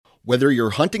Whether you're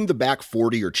hunting the back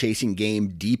 40 or chasing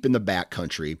game deep in the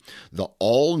backcountry, the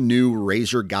all-new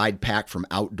Razor Guide Pack from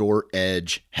Outdoor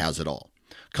Edge has it all.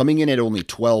 Coming in at only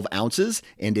 12 ounces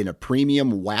and in a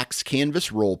premium wax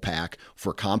canvas roll pack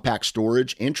for compact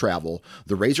storage and travel,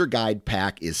 the Razor Guide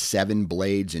Pack is 7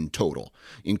 blades in total,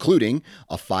 including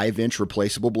a 5-inch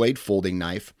replaceable blade folding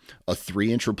knife, a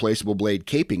 3-inch replaceable blade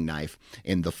caping knife,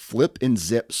 and the flip and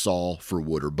zip saw for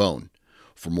wood or bone.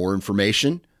 For more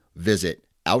information, visit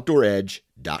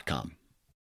OutdoorEdge.com.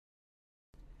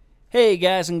 Hey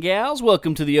guys and gals,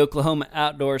 welcome to the Oklahoma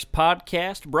Outdoors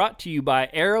Podcast, brought to you by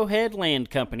Arrowhead Land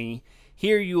Company.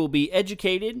 Here you will be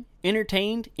educated,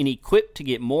 entertained, and equipped to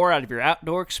get more out of your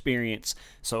outdoor experience.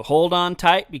 So hold on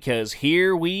tight because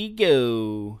here we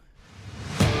go.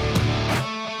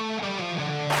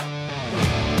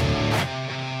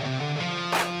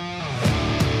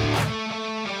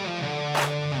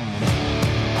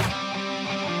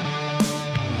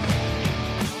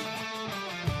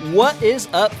 What is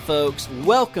up, folks?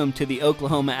 Welcome to the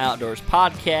Oklahoma Outdoors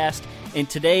Podcast, and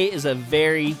today is a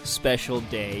very special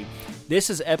day. This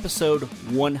is episode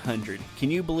 100.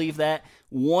 Can you believe that?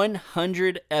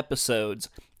 100 episodes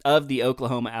of the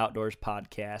Oklahoma Outdoors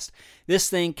Podcast. This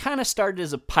thing kind of started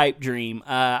as a pipe dream.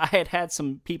 I had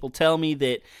some people tell me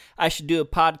that I should do a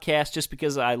podcast just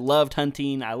because I loved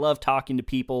hunting, I loved talking to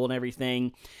people and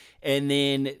everything. And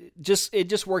then it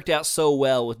just worked out so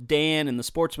well with Dan and the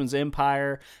Sportsman's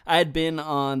Empire. I had been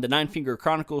on the Nine Finger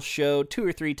Chronicles show 2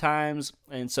 or 3 times,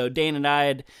 and so Dan and I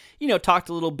had, talked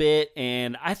a little bit,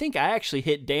 and I think I actually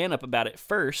hit Dan up about it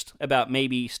first, about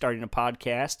maybe starting a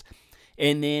podcast.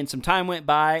 And then some time went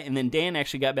by, and then Dan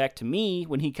actually got back to me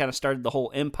when he kind of started the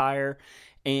whole empire,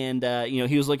 and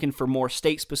he was looking for more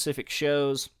state-specific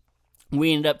shows.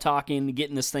 We ended up talking,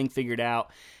 getting this thing figured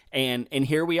out. And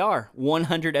here we are,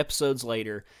 100 episodes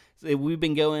later. We've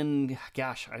been going,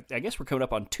 I guess we're coming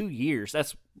up on 2 years.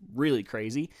 That's really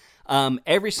crazy.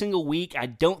 Every single week, I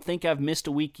don't think I've missed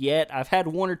a week yet. I've had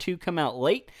 1 or 2 come out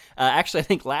late. Actually, I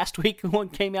think last week one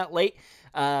came out late,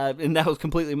 and that was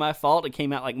completely my fault. It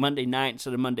came out like Monday night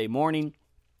instead of Monday morning.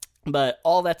 But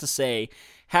all that to say,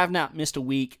 have not missed a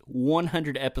week,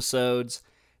 100 episodes.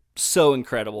 So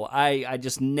incredible. I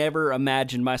just never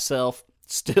imagined myself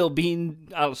still doing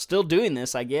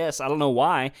this, I guess. I don't know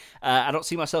why. I don't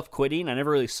see myself quitting. I never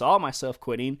really saw myself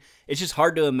quitting. It's just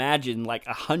hard to imagine like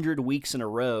 100 weeks in a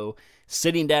row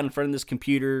sitting down in front of this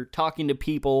computer, talking to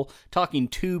people. It's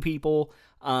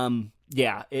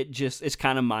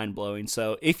kind of mind-blowing.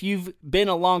 So if you've been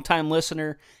a long-time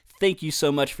listener, thank you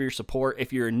so much for your support.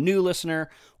 If you're a new listener,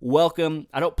 welcome.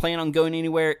 I don't plan on going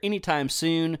anywhere anytime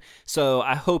soon, so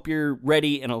I hope you're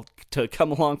ready to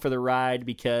come along for the ride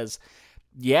because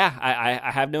I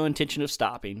have no intention of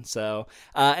stopping. So,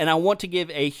 and I want to give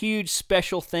a huge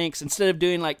special thanks. Instead of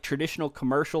doing like traditional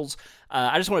commercials,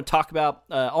 I just want to talk about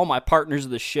all my partners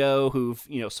of the show who've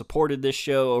supported this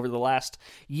show over the last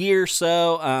year or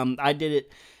so. I did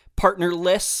it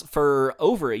partnerless for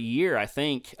over a year, I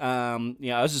think. I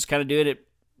was just kind of doing it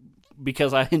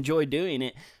because I enjoy doing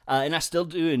it, and I still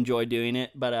do enjoy doing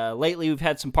it. But lately, we've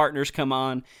had some partners come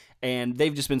on, and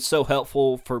they've just been so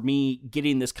helpful for me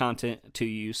getting this content to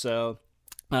you. So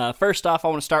first off, I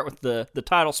want to start with the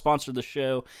title sponsor of the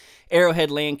show, Arrowhead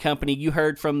Land Company. You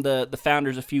heard from the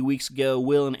founders a few weeks ago,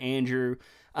 Will and Andrew.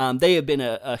 They have been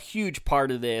a huge part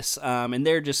of this, and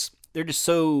they're just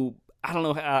so,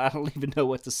 I don't even know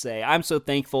what to say. I'm so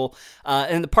thankful,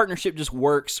 and the partnership just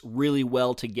works really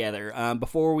well together.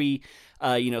 Before we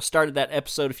started that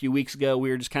episode a few weeks ago, we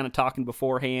were just kind of talking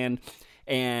beforehand.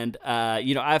 And,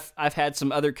 I've had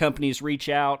some other companies reach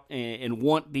out and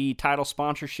want the title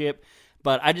sponsorship,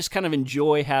 but I just kind of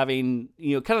enjoy having,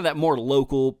 kind of that more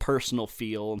local personal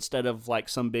feel instead of like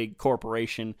some big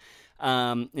corporation.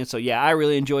 And so, I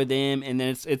really enjoy them. And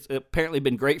then it's apparently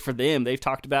been great for them. They've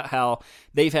talked about how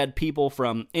they've had people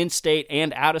from in-state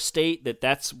and out of state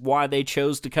that's why they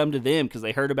chose to come to them, because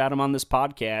they heard about them on this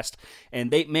podcast. And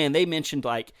they mentioned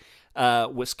like,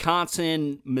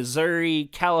 Wisconsin, Missouri,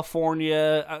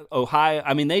 California, Ohio.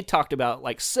 I mean, they talked about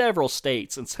like several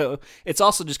states, and so it's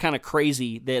also just kind of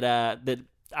crazy that I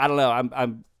don't know.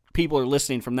 I'm people are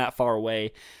listening from that far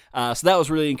away, so that was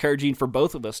really encouraging for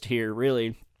both of us to hear.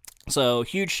 Really. So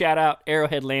huge shout out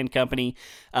Arrowhead Land Company.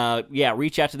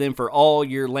 Reach out to them for all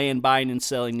your land buying and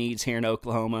selling needs here in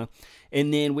Oklahoma.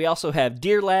 And then we also have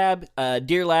Deer Lab.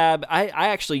 Deer Lab, I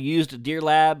actually used Deer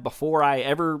Lab before I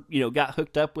ever, got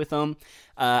hooked up with them.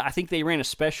 I think they ran a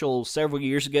special several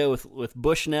years ago with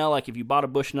Bushnell. Like if you bought a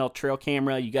Bushnell trail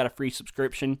camera, you got a free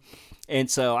subscription. And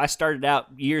so I started out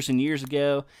years and years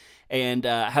ago and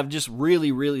have just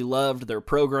really, really loved their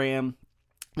program.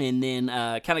 and then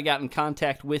kind of got in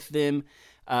contact with them.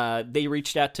 They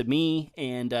reached out to me,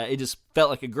 and it just felt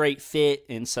like a great fit.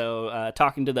 And so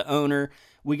talking to the owner,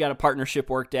 we got a partnership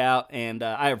worked out, and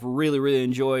I have really, really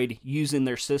enjoyed using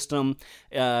their system.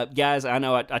 Guys, I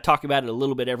know I talk about it a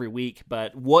little bit every week,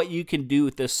 but what you can do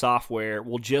with this software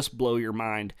will just blow your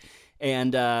mind.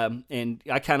 And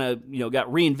I kind of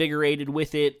got reinvigorated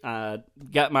with it.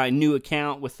 Got my new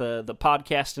account with the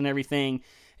podcast and everything.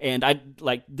 And I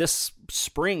this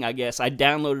spring, I guess, I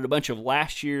downloaded a bunch of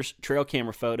last year's trail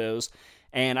camera photos,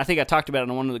 and I think I talked about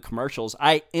it on one of the commercials.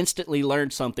 I instantly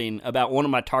learned something about one of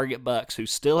my target bucks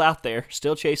who's still out there,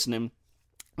 still chasing him.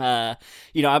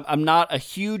 I'm not a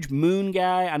huge moon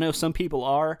guy. I know some people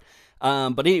are.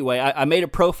 But anyway, I made a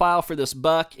profile for this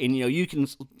buck, and you can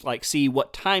see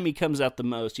what time he comes out the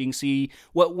most. You can see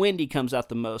what wind he comes out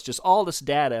the most. Just all this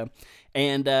data,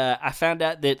 and I found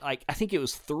out that I think it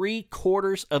was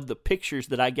 3/4 of the pictures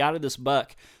that I got of this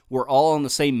buck were all on the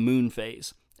same moon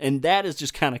phase, and that is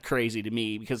just kind of crazy to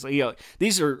me because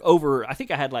these are over. I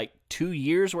think I had 2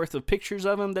 years worth of pictures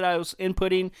of him that I was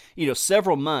inputting.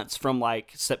 Several months from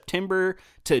September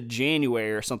to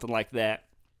January or something like that.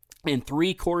 And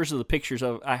 3/4 of the pictures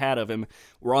I had of him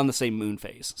were on the same moon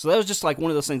phase. So that was just one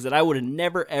of those things that I would have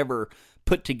never, ever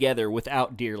put together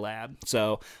without Deer Lab.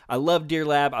 So I love Deer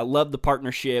Lab. I love the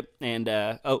partnership. And,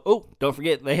 don't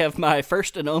forget, they have my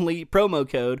first and only promo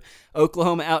code,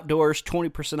 Oklahoma Outdoors,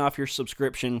 20% off your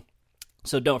subscription.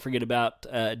 So don't forget about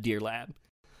Deer Lab.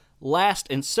 Last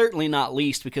and certainly not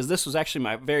least, because this was actually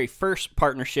my very first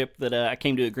partnership that I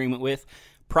came to agreement with,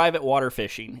 private water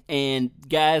fishing. And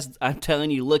guys, I'm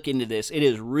telling you, look into this. It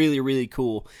is really, really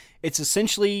cool. It's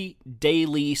essentially day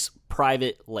lease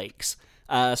private lakes.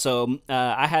 So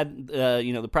I had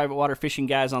the private water fishing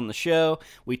guys on the show.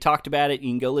 We talked about it. You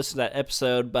can go listen to that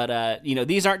episode. But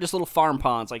these aren't just little farm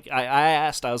ponds. I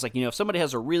asked, I was like, if somebody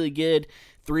has a really good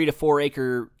 3 to 4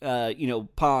 acre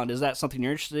pond, is that something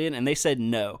you're interested in? And they said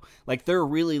no. They're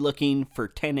really looking for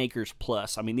 10 acres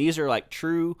plus. I mean, these are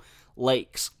true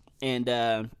lakes. And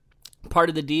part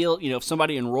of the deal, if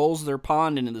somebody enrolls their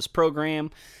pond into this program,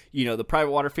 the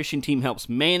private water fishing team helps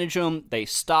manage them. They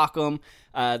stock them.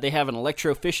 They have an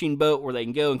electro fishing boat where they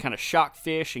can go and kind of shock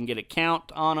fish and get a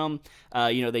count on them.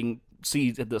 They can see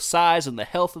the size and the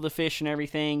health of the fish and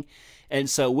everything. And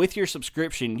so with your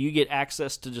subscription, you get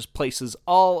access to just places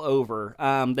all over.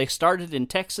 They started in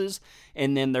Texas,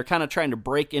 and then they're kind of trying to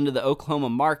break into the Oklahoma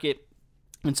market.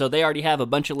 And so they already have a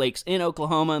bunch of lakes in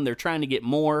Oklahoma, and they're trying to get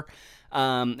more.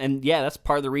 And yeah, that's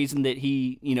part of the reason that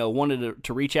he, wanted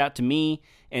to reach out to me,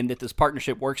 and that this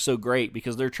partnership works so great,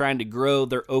 because they're trying to grow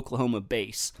their Oklahoma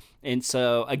base. And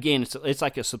so again, it's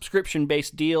like a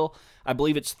subscription-based deal. I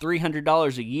believe it's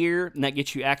 $300 a year, and that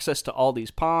gets you access to all these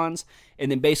ponds.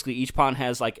 And then basically each pond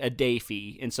has a day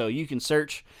fee. And so you can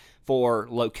search for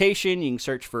location, you can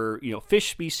search for,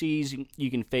 fish species, you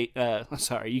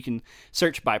can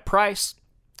search by price.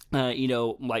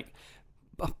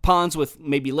 Ponds with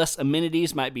maybe less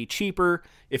amenities might be cheaper.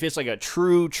 If it's a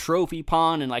true trophy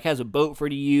pond and has a boat for you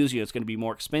to use, it's going to be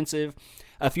more expensive.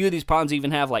 A few of these ponds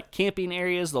even have camping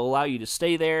areas. They'll allow you to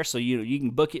stay there, so you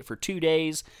can book it for 2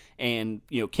 days and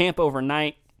camp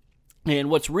overnight. And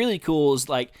what's really cool is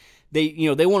they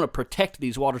want to protect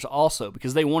these waters also,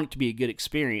 because they want it to be a good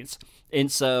experience.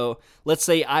 And so let's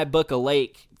say I book a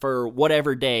lake for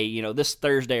whatever day, this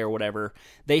Thursday or whatever.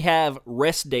 They have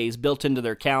rest days built into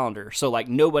their calendar. So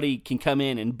nobody can come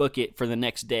in and book it for the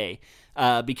next day,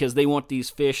 because they want these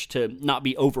fish to not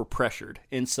be overpressured.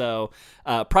 And so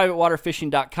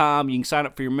privatewaterfishing.com, you can sign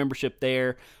up for your membership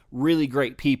there. Really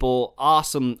great people.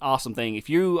 Awesome, awesome thing. If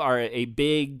you are a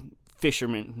big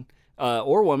fisherman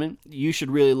or woman, you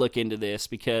should really look into this,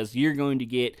 because you're going to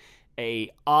get a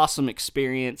awesome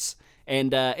experience.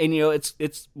 And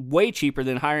it's way cheaper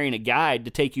than hiring a guide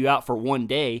to take you out for 1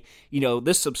 day.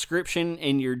 This subscription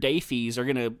and your day fees are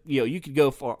gonna, you could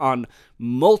go on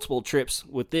multiple trips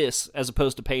with this, as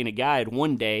opposed to paying a guide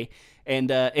 1 day. And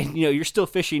you're still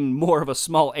fishing more of a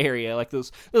small area.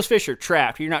 Those fish are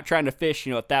trapped. You're not trying to fish,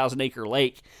 a 1,000-acre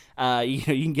lake. You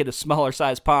can get a smaller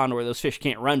size pond where those fish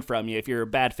can't run from you if you're a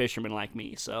bad fisherman like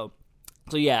me. So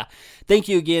yeah, thank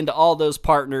you again to all those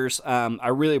partners. I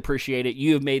really appreciate it.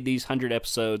 You have made these 100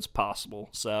 episodes possible.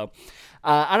 So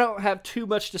I don't have too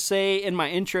much to say in my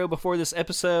intro before this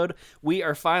episode. We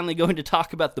are finally going to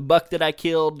talk about the buck that I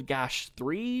killed,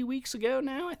 3 weeks ago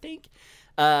now, I think.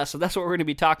 So that's what we're going to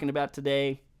be talking about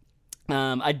today.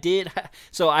 I did.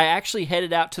 So I actually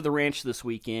headed out to the ranch this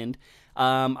weekend.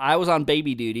 I was on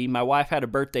baby duty. My wife had a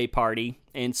birthday party,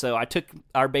 and so I took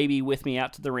our baby with me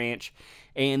out to the ranch.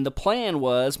 And the plan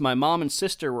was my mom and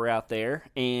sister were out there,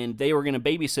 and they were going to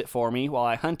babysit for me while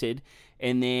I hunted.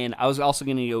 And then I was also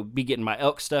going to be getting my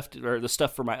elk stuff, or the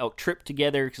stuff for my elk trip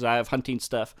together, because I have hunting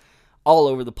stuff all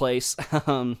over the place.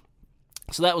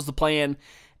 So that was the plan.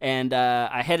 And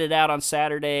I headed out on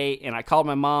Saturday, and I called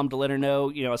my mom to let her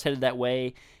know, I was headed that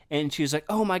way. And she was like,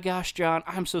 "Oh my gosh, John,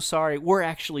 I'm so sorry. We're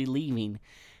actually leaving."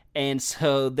 And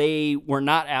so they were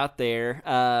not out there,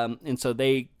 and so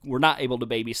they were not able to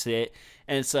babysit.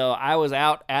 And so I was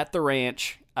out at the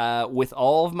ranch with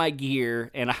all of my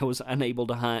gear, and I was unable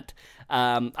to hunt.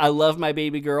 I love my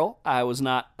baby girl. I was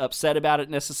not upset about it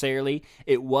necessarily.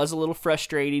 It was a little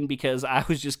frustrating because I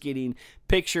was just getting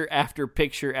picture after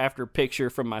picture after picture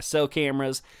from my cell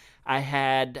cameras. I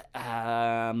had,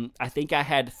 I think I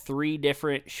had 3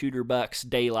 different shooter bucks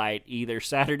daylight, either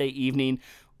Saturday evening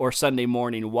or Sunday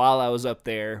morning while I was up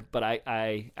there, but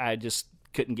I just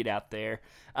couldn't get out there.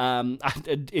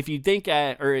 If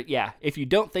you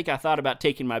don't think I thought about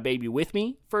taking my baby with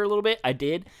me for a little bit, I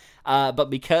did. But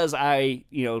because I,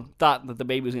 thought that the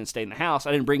baby was going to stay in the house,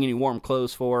 I didn't bring any warm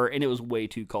clothes for her, and it was way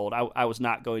too cold. I was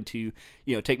not going to,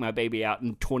 take my baby out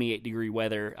in 28-degree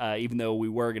weather, even though we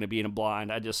were going to be in a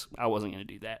blind. I wasn't going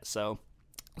to do that. So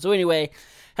anyway,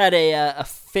 had a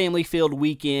family-filled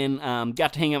weekend.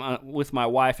 Got to hang out with my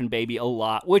wife and baby a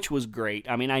lot, which was great.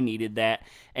 I mean, I needed that,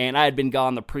 and I had been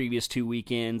gone the previous 2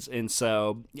 weekends, and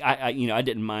so I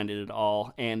didn't mind it at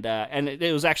all. And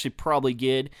it was actually probably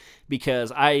good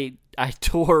because I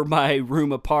tore my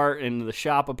room apart and the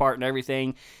shop apart and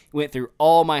everything. Went through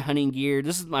all my hunting gear.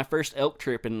 This is my first elk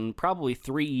trip in probably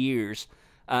 3 years,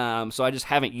 so I just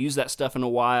haven't used that stuff in a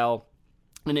while.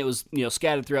 And it was,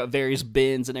 scattered throughout various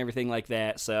bins and everything like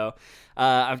that. So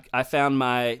I found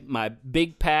my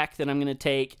big pack that I'm going to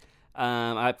take.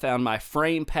 I found my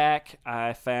frame pack.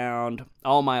 I found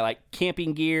all my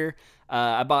camping gear.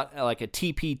 I bought a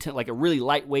TP tent, a really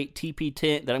lightweight TP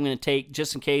tent that I'm going to take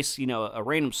just in case a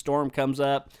random storm comes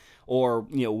up, or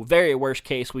very worst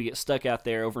case we get stuck out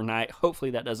there overnight. Hopefully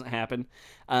that doesn't happen.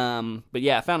 But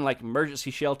yeah, I found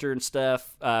emergency shelter and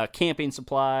stuff, camping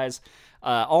supplies.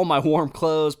 All my warm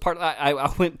clothes.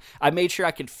 I made sure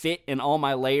I could fit in all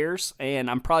my layers,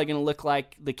 and I'm probably going to look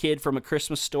like the kid from A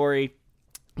Christmas Story.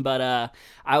 But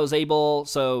I was able,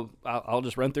 so I'll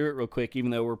just run through it real quick, even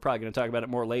though we're probably going to talk about it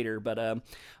more later. But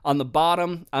on the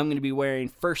bottom, I'm going to be wearing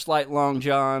First Light Long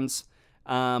Johns.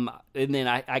 And then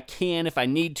I can, if I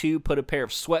need to, put a pair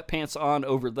of sweatpants on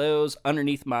over those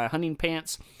underneath my hunting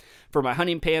pants. For my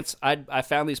hunting pants, I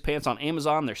found these pants on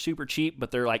Amazon. They're super cheap,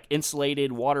 but they're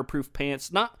insulated, waterproof pants.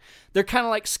 They're kind of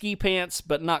like ski pants,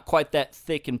 but not quite that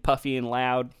thick and puffy and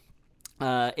loud.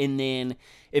 And then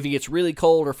if it gets really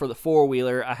cold, or for the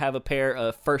 4-wheeler, I have a pair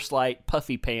of First Light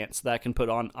puffy pants that I can put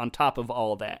on top of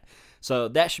all of that. So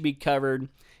that should be covered.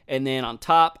 And then on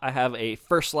top, I have a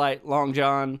First Light Long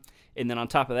John. And then on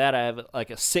top of that, I have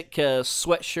a Sitka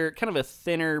sweatshirt, kind of a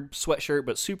thinner sweatshirt,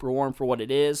 but super warm for what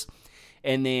it is.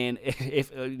 And then,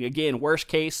 if again, worst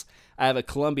case, I have a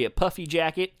Columbia puffy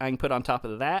jacket I can put on top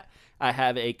of that. I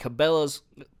have a Cabela's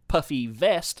puffy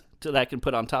vest that I can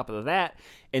put on top of that.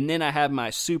 And then I have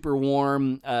my super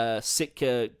warm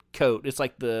Sitka coat. It's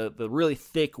the really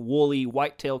thick, woolly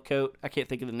whitetail coat. I can't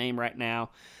think of the name right now.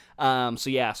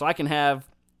 So I can have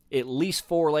at least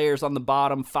 4 layers on the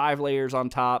bottom, 5 layers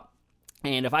on top.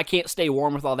 And if I can't stay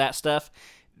warm with all that stuff,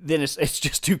 then it's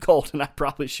just too cold, and I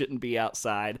probably shouldn't be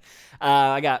outside.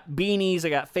 I got beanies, I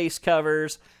got face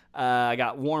covers, I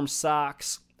got warm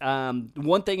socks.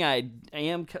 One thing I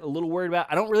am a little worried about,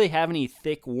 I don't really have any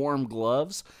thick, warm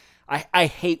gloves. I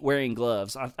hate wearing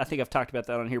gloves. I think I've talked about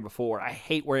that on here before. I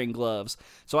hate wearing gloves.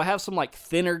 So I have some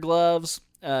thinner gloves,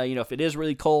 if it is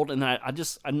really cold, and then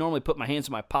I normally put my hands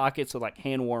in my pockets with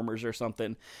hand warmers or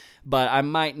something. But I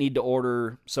might need to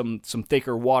order some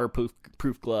thicker waterproof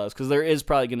gloves, because there is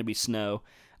probably going to be snow.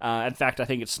 In fact, I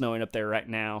think it's snowing up there right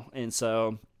now, and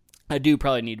so I do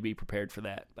probably need to be prepared for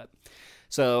that. But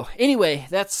so anyway,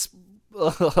 that's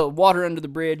water under the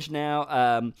bridge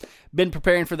now. Been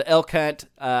preparing for the elk hunt.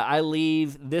 I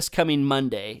leave this coming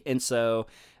Monday, and so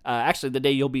actually the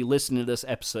day you'll be listening to this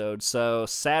episode. So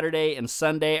Saturday and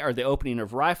Sunday are the opening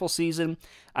of rifle season.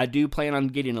 I do plan on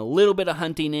getting a little bit of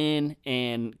hunting in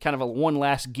and kind of one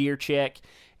last gear check.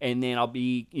 and then I'll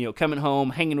be, coming home,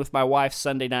 hanging with my wife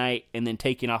Sunday night, and then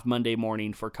taking off Monday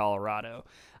morning for Colorado.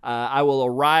 I will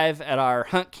arrive at our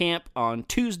hunt camp on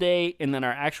Tuesday, and then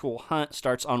our actual hunt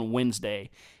starts on Wednesday.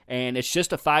 And it's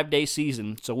just a 5-day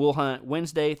season, so we'll hunt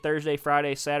Wednesday, Thursday,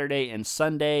 Friday, Saturday, and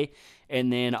Sunday,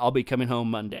 and then I'll be coming home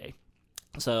Monday.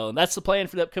 So that's the plan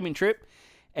for the upcoming trip,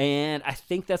 and I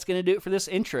think that's going to do it for this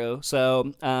intro.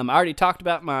 So I already talked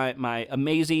about my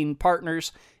amazing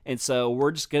partners, and so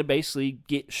we're just going to basically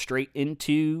get straight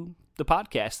into the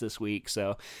podcast this week.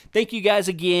 So thank you guys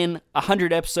again.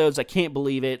 100 episodes. I can't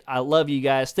believe it. I love you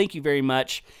guys. Thank you very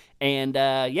much. And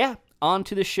on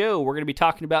to the show. We're going to be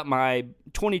talking about my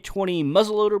 2020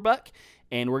 muzzleloader buck,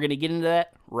 and we're going to get into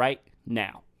that right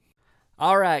now.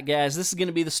 All right, guys, this is going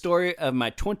to be the story of my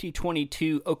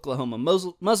 2022 Oklahoma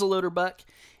muzzleloader buck,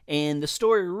 and the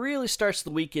story really starts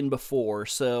the weekend before.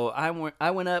 So I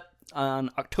went up on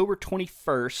October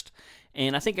 21st,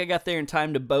 and I think I got there in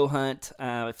time to bow hunt.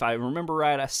 If I remember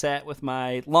right, I sat with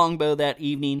my longbow that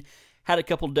evening, had a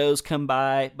couple does come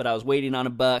by, but I was waiting on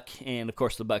a buck, and of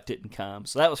course the buck didn't come.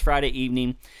 So that was Friday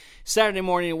evening. Saturday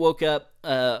morning, I woke up,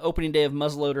 opening day of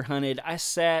muzzleloader hunted. I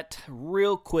sat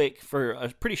real quick for a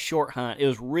pretty short hunt. It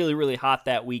was really, really hot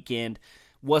that weekend.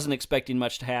 Wasn't expecting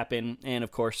much to happen, and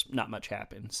of course, not much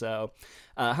happened. So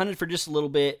hunted for just a little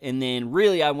bit, and then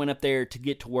really I went up there to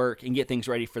get to work and get things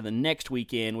ready for the next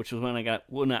weekend, which was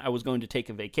when I was going to take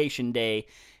a vacation day,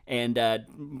 and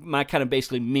my kind of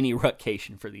basically mini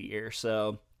rutcation for the year.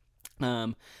 So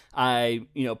I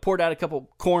poured out a couple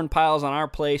corn piles on our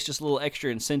place, just a little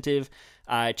extra incentive.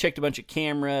 I checked a bunch of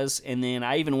cameras, and then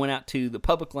I even went out to the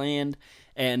public land,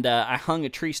 and I hung a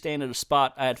tree stand at a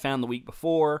spot I had found the week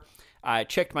before. I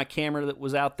checked my camera that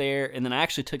was out there, and then I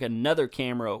actually took another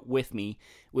camera with me,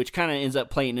 which kind of ends up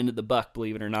playing into the buck,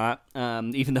 believe it or not,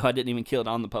 even though I didn't even kill it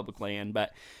on the public land.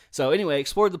 But so anyway,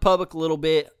 explored the public a little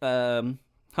bit,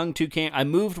 hung two I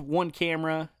moved one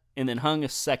camera and then hung a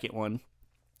second one,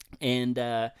 and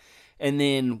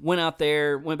then went out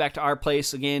there, went back to our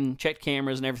place again, checked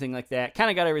cameras and everything like that,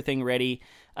 kind of got everything ready,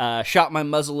 shot my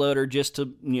muzzleloader just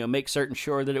to make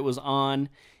sure that it was on,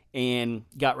 and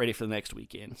got ready for the next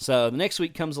weekend. So the next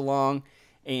week comes along,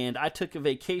 and I took a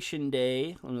vacation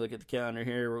day. Let me look at the calendar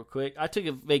here real quick. I took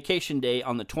a vacation day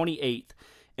on the 28th,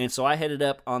 and so I headed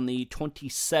up on the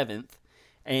 27th.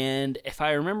 And if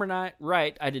I remember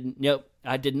right, I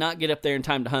did not get up there in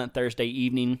time to hunt Thursday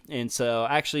evening, and so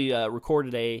I actually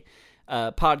recorded a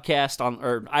podcast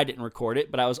or I didn't record it,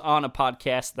 but I was on a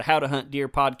podcast, the How to Hunt Deer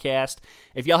podcast.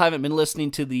 If y'all haven't been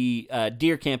listening to the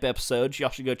deer camp episodes,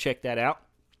 y'all should go check that out.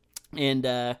 And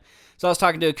so I was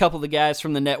talking to a couple of the guys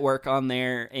from the network on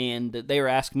there, and they were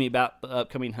asking me about the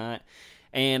upcoming hunt.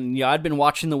 And, I'd been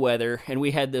watching the weather, and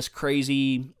we had this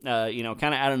crazy, kind of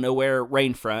out of nowhere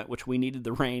rain front, which we needed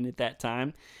the rain at that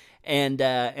time. And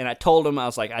I told them, I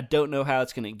was like, I don't know how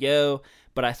it's going to go,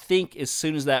 but I think as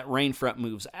soon as that rain front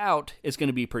moves out, it's going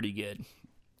to be pretty good.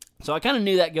 So I kind of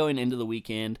knew that going into the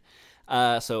weekend.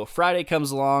 So Friday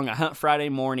comes along, I hunt Friday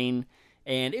morning,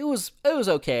 and it was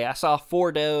okay. I saw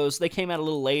 4 does. They came out a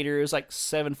little later. It was like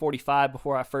 7:45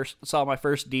 before I first saw my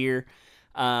first deer.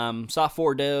 Saw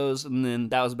 4 does, and then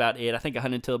that was about it. I think I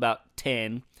hunted until about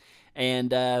 10, and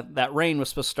that rain was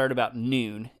supposed to start about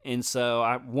noon. And so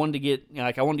I wanted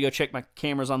to go check my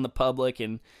cameras on the public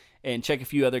and check a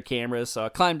few other cameras. So I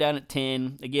climbed down at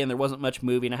 10. Again, there wasn't much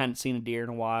moving. I hadn't seen a deer in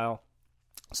a while,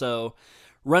 so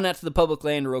run out to the public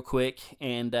land real quick,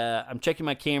 and I'm checking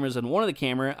my cameras, and one of the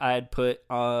camera I had put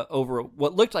over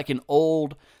what looked like an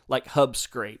old hub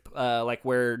scrape,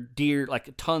 where deer,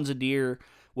 tons of deer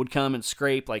would come and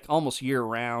scrape almost year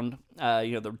round.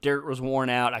 The dirt was worn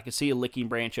out. I could see a licking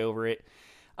branch over it.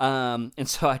 And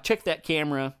so I checked that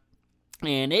camera,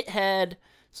 and it had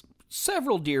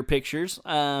several deer pictures.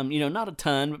 Not a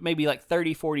ton, but maybe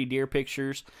 30, 40 deer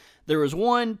pictures. There was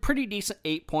one pretty decent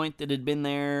 8-point that had been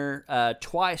there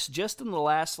twice just in the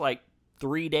last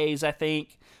 3 days, I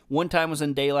think. One time was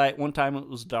in daylight, one time it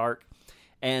was dark.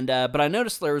 And but I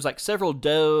noticed there was several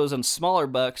does and smaller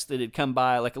bucks that had come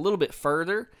by a little bit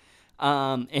further.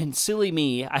 And silly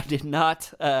me, I did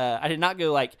not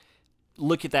go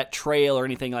look at that trail or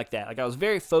anything like that. I was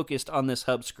very focused on this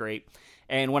hub scrape.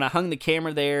 And when I hung the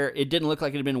camera there, it didn't look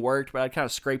like it had been worked, but I kind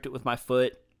of scraped it with my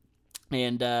foot.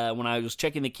 And when I was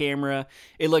checking the camera,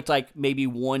 it looked like maybe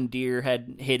one deer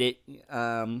had hit it.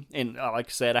 And like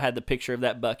I said, I had the picture of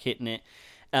that buck hitting it.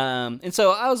 And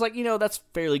so I was like, that's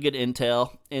fairly good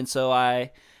intel. And so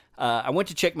I went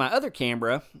to check my other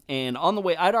camera, and on the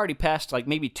way, I'd already passed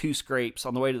maybe 2 scrapes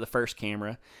on the way to the first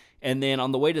camera. And then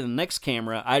on the way to the next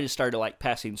camera, I just started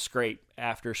passing scrape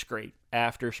after scrape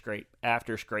after scrape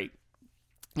after scrape.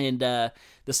 And the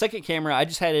second camera, I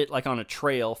just had it like on a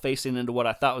trail facing into what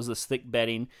I thought was this thick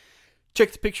bedding.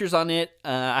 Checked the pictures on it.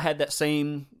 I had that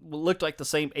same, looked like the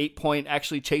same 8-point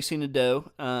actually chasing a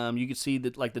doe. You could see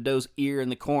the doe's ear in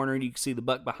the corner, and you could see the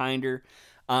buck behind her.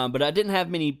 But I didn't have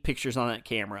many pictures on that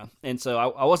camera. And so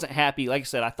I wasn't happy. Like I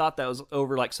said, I thought that was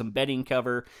over like some bedding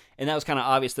cover, and that was kind of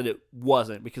obvious that it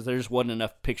wasn't, because there just wasn't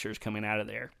enough pictures coming out of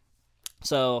there.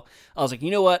 So I was like,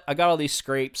 you know what? I got all these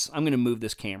scrapes. I'm going to move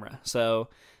this camera. So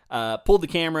pulled the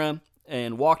camera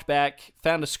and walked back,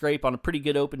 found a scrape on a pretty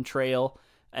good open trail,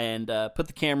 and put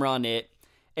the camera on it.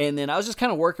 And then I was just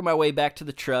kind of working my way back to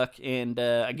the truck. And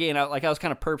again, I was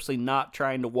kind of purposely not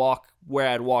trying to walk where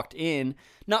I'd walked in,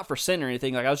 not for scent or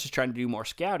anything. Like, I was just trying to do more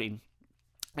scouting.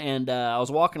 And I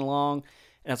was walking along,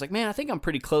 and I was like, man, I think I'm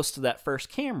pretty close to that first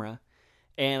camera.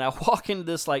 And I walk into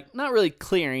this, like, not really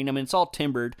clearing. I mean, it's all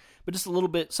timbered, but just a little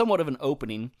bit, somewhat of an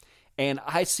opening. And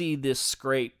I see this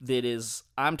scrape that is,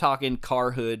 I'm talking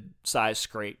car hood size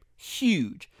scrape,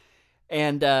 huge.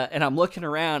 And I'm looking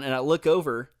around, and I look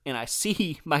over, and I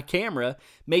see my camera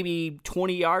maybe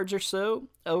 20 yards or so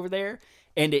over there,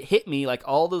 and it hit me like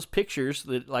all those pictures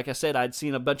that, like I said, I'd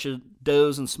seen a bunch of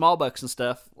does and small bucks and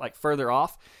stuff like further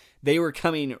off. They were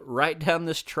coming right down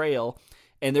this trail,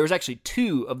 and there was actually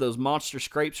 2 of those monster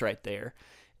scrapes right there.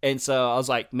 And so I was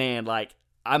like, man, like,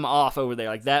 I'm off over there.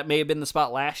 Like, that may have been the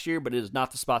spot last year, but it is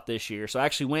not the spot this year. So I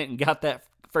actually went and got that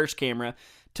first camera,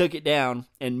 took it down,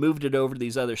 and moved it over to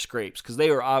these other scrapes, because they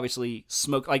were obviously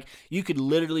smoked. Like, you could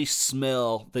literally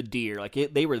smell the deer. Like,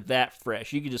 they were that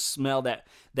fresh. You could just smell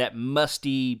that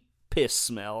musty piss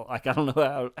smell. Like, I don't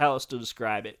know how else to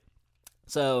describe it.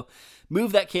 So,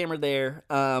 move that camera there,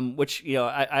 which, you know,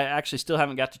 I actually still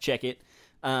haven't got to check it.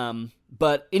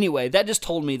 But anyway, that just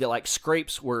told me that, like,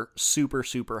 scrapes were super,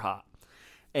 super hot.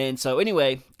 And so,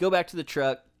 anyway, go back to the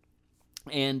truck.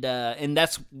 And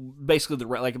that's basically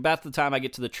like about the time I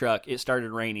get to the truck, it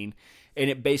started raining,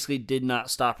 and it basically did not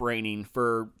stop raining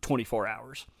for 24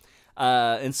 hours.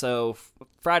 And so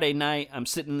Friday night, I'm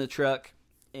sitting in the truck,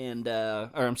 and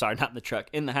or I'm sorry, not in the truck,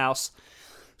 in the house,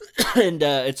 and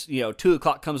it's 2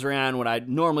 o'clock comes around when I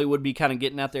normally would be kind of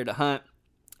getting out there to hunt,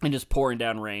 and just pouring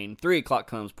down rain. 3 o'clock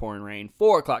comes, pouring rain.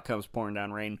 4 o'clock comes, pouring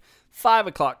down rain. 5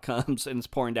 o'clock comes, and it's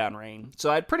pouring down rain.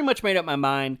 So I'd pretty much made up my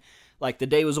mind. Like, the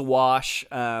day was a wash.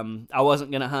 I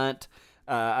wasn't going to hunt.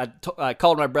 I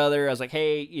called my brother. I was like,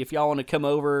 hey, if y'all want to come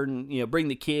over and, bring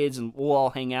the kids, and we'll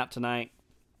all hang out tonight.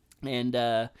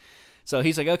 And so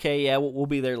he's like, okay, yeah, we'll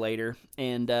be there later.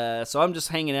 And so I'm just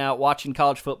hanging out, watching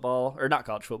college football. Or not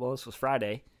college football. This was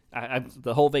Friday.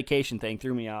 The whole vacation thing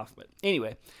threw me off. But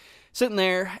anyway, sitting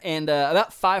there, and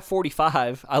about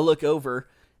 5:45, I look over,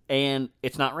 and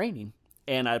it's not raining.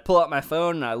 And I pull out my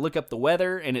phone, and I look up the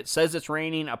weather, and it says it's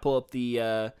raining. I pull up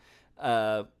the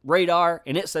radar,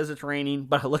 and it says it's raining,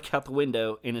 but I look out the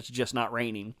window, and it's just not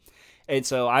raining. And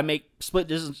so I make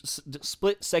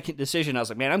split-second decision. I was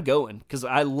like, man, I'm going, because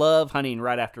I love hunting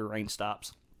right after rain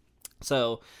stops.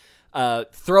 So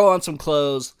throw on some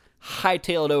clothes,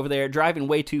 hightail it over there, driving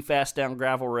way too fast down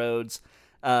gravel roads,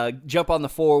 jump on the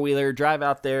four-wheeler, drive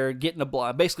out there, get in a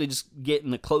blind, basically just get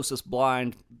in the closest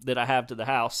blind that I have to the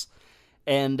house.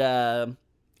 And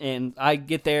I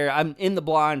get there, I'm in the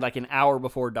blind like an hour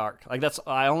before dark. Like,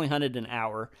 I only hunted an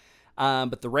hour.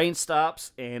 But the rain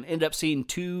stops, and end up seeing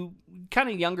 2 kind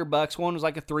of younger bucks. One was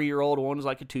like a 3-year-old, one was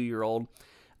like a 2-year-old.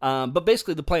 But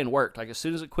basically the plan worked. Like, as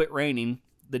soon as it quit raining,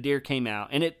 the deer came out.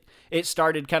 And it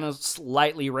started kind of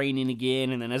slightly raining again,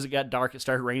 and then as it got dark, it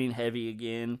started raining heavy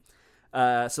again.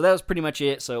 So that was pretty much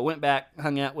it. So I went back,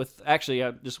 hung out with, actually I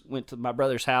just went to my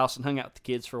brother's house and hung out with the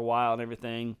kids for a while and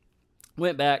everything.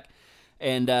 Went back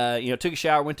and, took a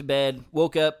shower, went to bed,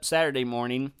 woke up Saturday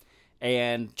morning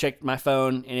and checked my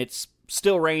phone, and it's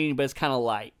still raining, but it's kind of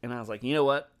light. And I was like, you know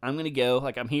what? I'm going to go.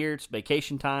 Like, I'm here. It's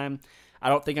vacation time. I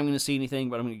don't think I'm going to see anything,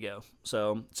 but I'm going to go.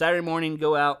 So Saturday morning,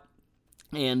 go out,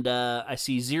 and I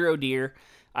see 0 deer.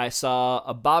 I saw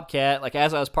a bobcat. Like,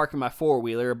 as I was parking my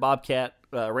four-wheeler, a bobcat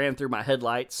ran through my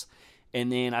headlights. And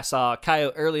then I saw a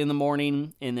coyote early in the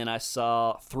morning, and then I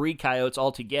saw 3 coyotes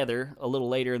all together a little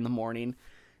later in the morning.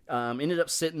 Ended up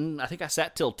sitting, I think I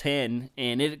sat till 10,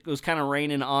 and it was kind of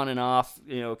raining on and off,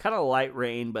 kind of light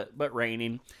rain, but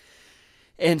raining.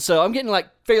 And so I'm getting like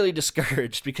fairly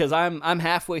discouraged, because I'm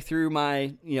halfway through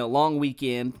my, long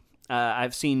weekend.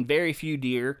 I've seen very few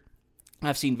deer.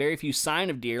 I've seen very few sign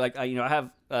of deer. Like, I have,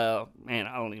 I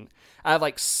have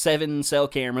like 7 cell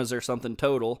cameras or something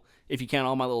total, if you count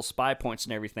all my little spy points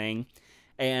and everything.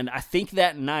 And I think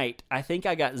that night, I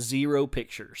got 0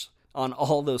 pictures on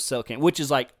all those cell cams, which is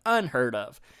like unheard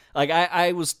of. Like,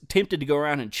 I was tempted to go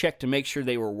around and check to make sure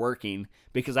they were working,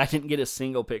 because I didn't get a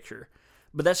single picture.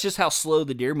 but that's just how slow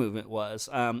the deer movement was.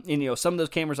 And some of those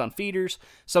cameras on feeders,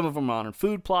 some of them are on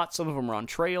food plots, some of them are on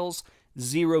trails,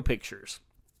 zero pictures.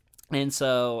 And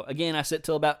so again, I sit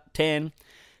till about 10,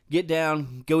 get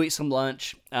down, go eat some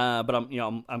lunch. But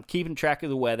I'm keeping track of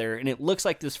the weather, and it looks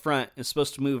like this front is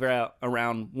supposed to move out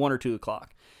around 1 or 2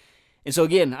 o'clock. And so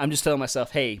again, I'm just telling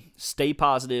myself, hey, stay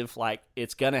positive. Like,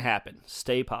 it's gonna happen.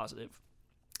 Stay positive.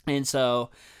 And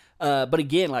so, but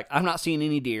again, like, I'm not seeing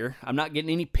any deer. I'm not getting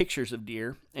any pictures of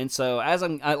deer. And so as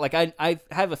I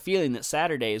have a feeling that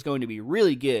Saturday is going to be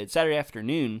really good, Saturday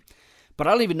afternoon, but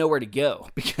I don't even know where to go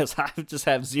because I just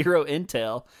have zero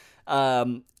intel.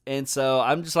 And so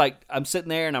I'm just like, I'm sitting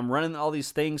there and I'm running all these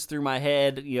things through my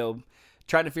head,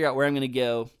 trying to figure out where I'm going to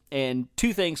go. And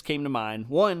 2 things came to mind.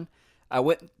 One, I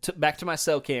went back to my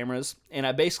cell cameras, and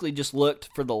I basically just looked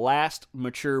for the last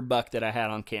mature buck that I had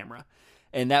on camera.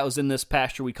 And that was in this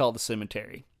pasture we call the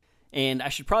cemetery. And I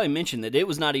should probably mention that it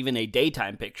was not even a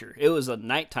daytime picture. It was a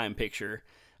nighttime picture.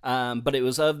 But it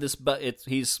was of this buck.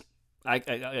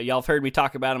 Y'all have heard me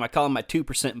talk about him. I call him my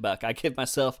 2% buck. I give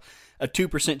myself a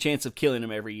 2% chance of killing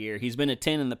him every year. He's been a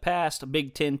 10 in the past, a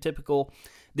big 10 typical.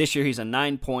 This year he's a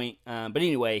 9 point. But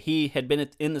anyway, he had been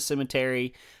in the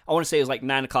cemetery. I want to say it was like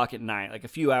 9 o'clock at night, like a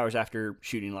few hours after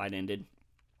shooting light ended.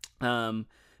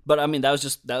 But I mean, that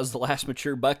was the last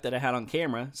mature buck that I had on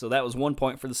camera. So that was 1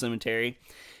 point for the cemetery.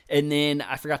 And then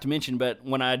I forgot to mention, but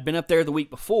when I'd been up there the week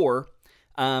before,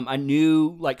 I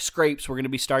knew like scrapes were going to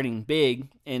be starting big.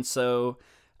 And so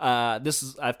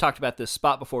I've talked about this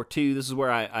spot before too. This is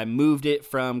where I moved it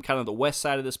from kind of the west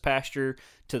side of this pasture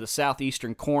to the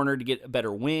southeastern corner to get a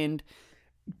better wind.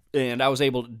 And I was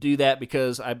able to do that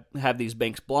because I have these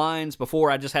Banks blinds.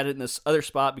 Before, I just had it in this other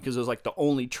spot because it was like the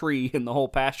only tree in the whole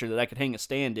pasture that I could hang a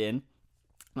stand in.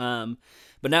 But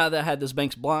now that I had this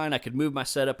Banks blind, I could move my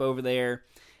setup over there.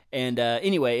 And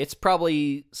anyway, it's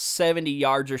probably 70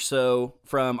 yards or so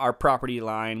from our property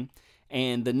line.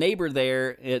 And the neighbor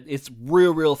there, it's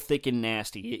real thick and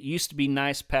nasty. It used to be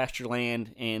nice pasture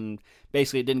land, and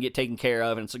basically it didn't get taken care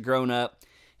of, and it's a grown up.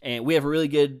 And we have a really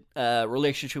good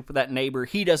relationship with that neighbor.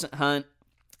 He doesn't hunt,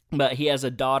 but he has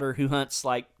a daughter who hunts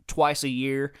like twice a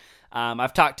year.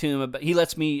 I've talked to him, but he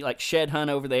lets me like shed hunt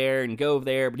over there and go over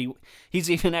there. But he's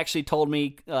even actually told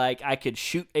me like I could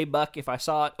shoot a buck if I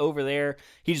saw it over there.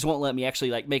 He just won't let me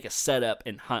actually like make a setup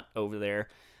and hunt over there.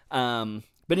 But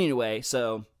anyway,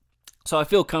 so I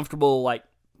feel comfortable like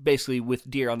basically with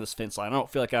deer on this fence line. I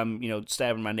don't feel like I'm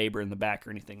stabbing my neighbor in the back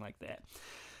or anything like that.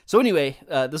 So anyway,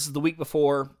 this is the week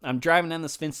before. I'm driving down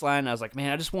this fence line, and I was like,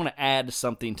 man, I just want to add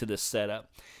something to this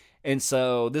setup. And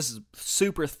so this is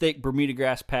super thick Bermuda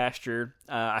grass pasture.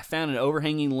 I found an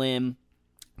overhanging limb,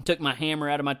 took my hammer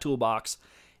out of my toolbox,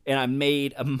 and I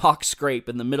made a mock scrape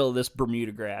in the middle of this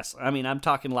Bermuda grass. I mean, I'm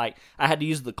talking like I had to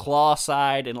use the claw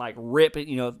side and like rip it.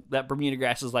 That Bermuda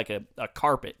grass is like a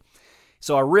carpet.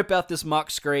 So I rip out this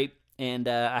mock scrape. And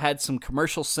I had some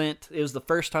commercial scent. It was the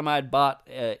first time I had bought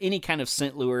any kind of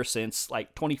scent lure since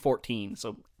like 2014,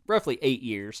 so roughly 8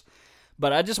 years.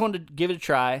 But I just wanted to give it a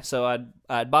try, so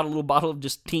I bought a little bottle of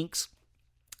just Tinks.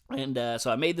 And so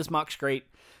I made this mock scrape,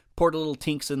 poured a little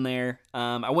Tinks in there.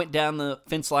 I went down the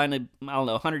fence line,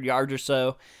 100 yards or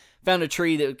so. Found a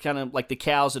tree that kind of like the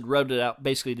cows had rubbed it out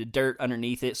basically to dirt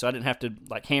underneath it, so I didn't have to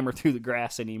like hammer through the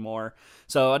grass anymore.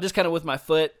 So I just kind of with my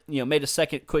foot, made a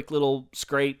second quick little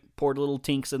scrape, poured a little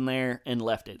Tinks in there, and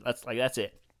left it. That's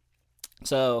it.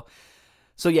 So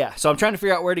I'm trying to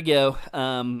figure out where to go.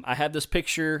 I have this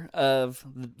picture of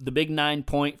the big 9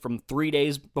 point from 3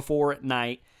 days before at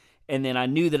night, and then I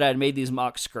knew that I had made these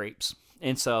mock scrapes,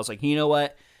 and so I was like, you know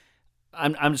what?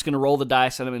 I'm just going to roll the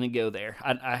dice and I'm going to go there.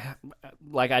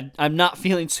 I'm not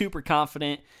feeling super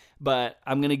confident, but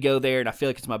I'm going to go there and I feel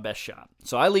like it's my best shot.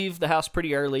 So I leave the house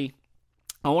pretty early.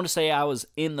 I want to say I was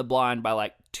in the blind by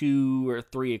like 2 or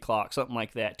 3 o'clock, something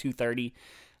like that, 2:30.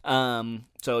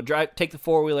 So take the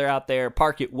four-wheeler out there,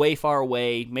 park it way far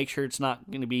away, make sure it's not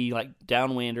going to be like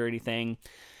downwind or anything.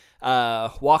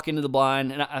 Walk into the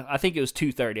blind, and I think it was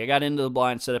 2:30. I got into the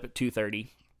blind, set up at 2:30.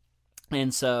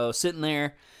 And so sitting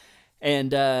there,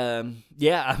 and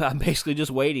I'm basically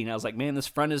just waiting. I was like, man, this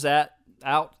front is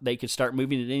out. They could start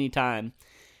moving at any time.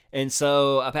 And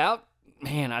so I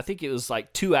think it was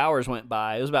like 2 hours went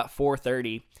by. It was about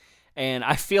 4:30. And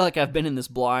I feel like I've been in this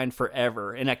blind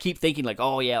forever. And I keep thinking like,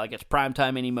 oh yeah, like it's prime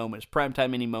time any moment. It's prime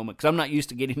time any moment. Because I'm not used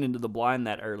to getting into the blind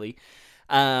that early.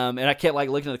 And I kept like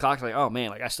looking at the clock like, oh man,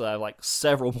 like I still have like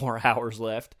several more hours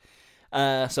left.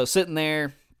 So sitting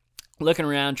there, looking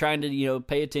around, trying to,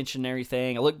 pay attention to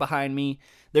everything. I look behind me.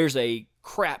 There's a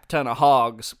crap ton of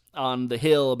hogs on the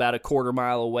hill about a quarter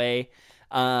mile away.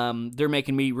 They're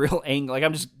making me real angry. Like,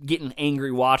 I'm just getting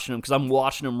angry watching them because I'm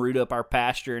watching them root up our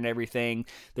pasture and everything.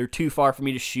 They're too far for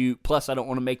me to shoot. Plus, I don't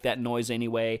want to make that noise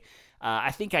anyway.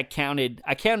 I think I counted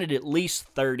at least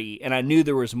 30, and I knew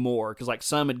there was more because like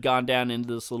some had gone down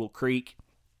into this little creek.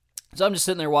 So I'm just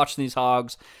sitting there watching these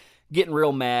hogs, getting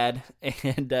real mad,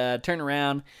 and turn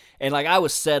around, and like I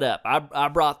was set up. I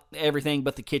brought everything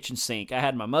but the kitchen sink. I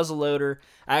had my muzzle loader.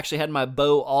 I actually had my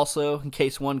bow also in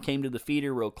case one came to the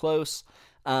feeder real close.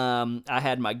 I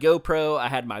had my GoPro. I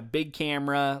had my big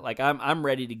camera. Like I'm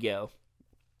ready to go.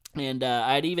 And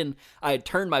I had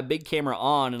turned my big camera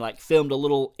on and like filmed a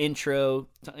little intro,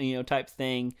 type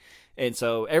thing. And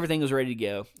so everything was ready to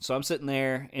go. So I'm sitting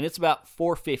there, and it's about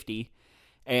 4:50.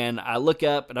 And I look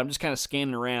up, and I'm just kind of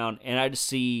scanning around, and I just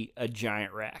see a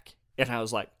giant rack. And I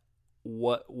was like,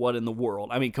 what in the world?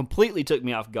 I mean, completely took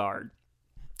me off guard.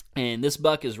 And this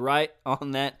buck is right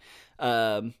on that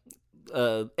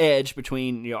edge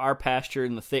between our pasture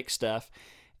and the thick stuff.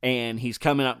 And he's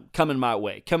coming my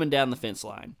way, coming down the fence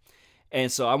line. And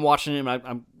so I'm watching him.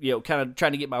 I'm kind of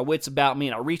trying to get my wits about me,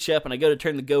 and I reach up, and I go to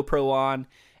turn the GoPro on,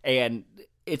 and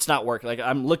it's not working. Like,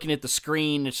 I'm looking at the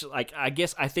screen. It's like, I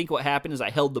think what happened is I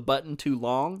held the button too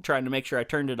long trying to make sure I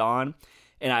turned it on.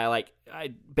 And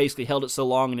I basically held it so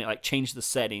long, and it like changed the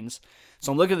settings.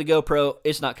 So I'm looking at the GoPro.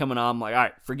 It's not coming on. I'm like, all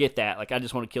right, forget that. Like, I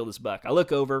just want to kill this buck. I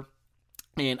look over,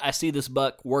 and I see this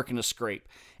buck working a scrape.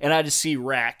 And I just see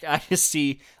rack. I just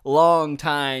see long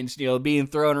tines, being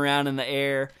thrown around in the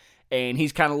air. And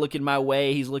he's kind of looking my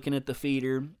way. He's looking at the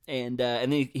feeder, and then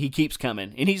he keeps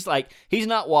coming. And he's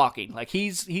not walking. Like,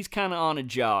 he's kind of on a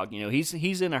jog.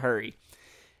 He's in a hurry.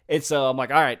 And so I'm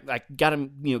like, all right, I got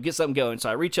him, get something going. So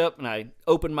I reach up and I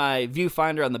open my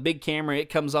viewfinder on the big camera. It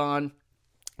comes on,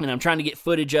 and I'm trying to get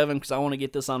footage of him because I want to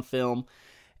get this on film.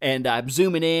 And I'm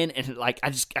zooming in, and like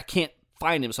I can't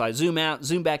find him. So I zoom out,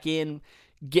 zoom back in,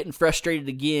 getting frustrated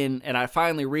again, and I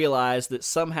finally realized that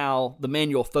somehow the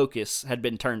manual focus had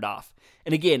been turned off.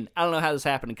 And again, I don't know how this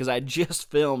happened because I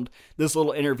just filmed this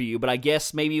little interview, but I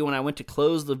guess maybe when I went to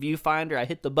close the viewfinder, I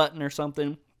hit the button or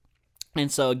something.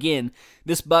 And so again,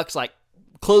 this buck's like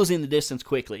closing the distance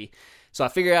quickly. So I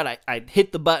figure out I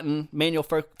hit the button, manual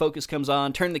focus comes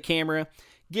on, turn the camera,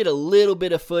 get a little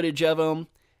bit of footage of him.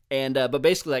 And but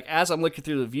basically, like, as I'm looking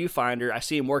through the viewfinder, I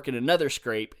see him working another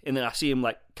scrape, and then I see him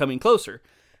like coming closer.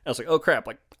 I was like, oh crap,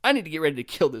 like, I need to get ready to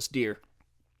kill this deer.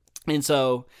 And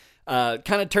so kind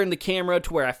of turn the camera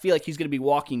to where I feel like he's going to be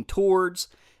walking towards,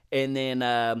 and then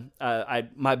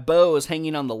my bow is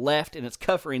hanging on the left, and it's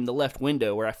covering the left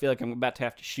window where I feel like I'm about to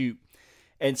have to shoot.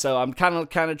 And so I'm kind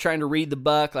of trying to read the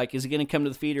buck, like, is he going to come to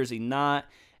the feeder, is he not?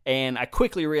 And I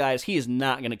quickly realized he is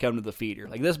not going to come to the feeder.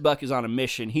 Like, this buck is on a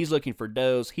mission. He's looking for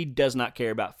does. He does not care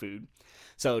about food.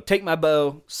 So take my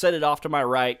bow, set it off to my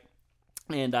right,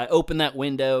 and I open that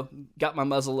window, got my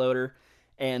muzzle loader,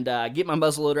 and get my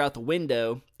muzzle loader out the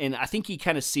window. And I think he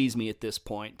kind of sees me at this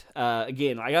point.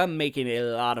 Again, like, I'm making a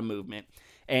lot of movement.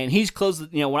 And he's close.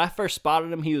 When I first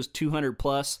spotted him, he was 200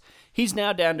 plus. He's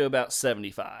now down to about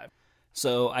 75.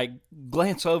 So I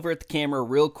glance over at the camera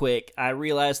real quick. I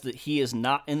realize that he is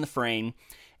not in the frame,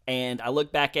 and I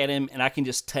look back at him, and I can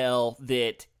just tell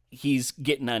that he's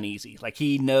getting uneasy. Like,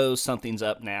 he knows something's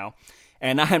up now,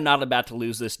 and I'm not about to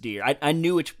lose this deer. I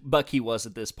knew which buck he was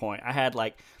at this point. I had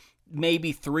like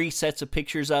maybe 3 sets of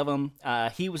pictures of him.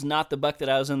 He was not the buck that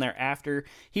I was in there after.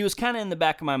 He was kind of in the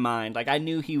back of my mind. Like, I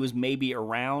knew he was maybe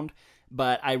around,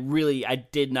 but I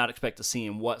did not expect to see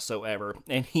him whatsoever.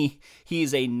 And he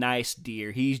is a nice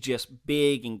deer. He's just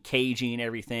big and cagey and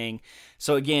everything.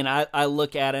 So again, I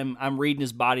look at him, I'm reading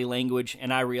his body language,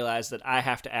 and I realize that I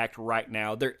have to act right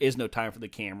now. There is no time for the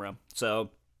camera. So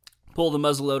pull the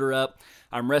muzzleloader up.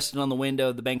 I'm resting on the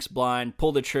window, the bank's blind,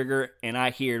 pull the trigger, and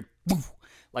I hear, poof,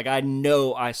 like, I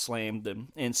know I slammed them.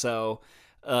 And so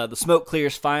the smoke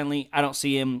clears finally. I don't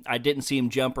see him. I didn't see him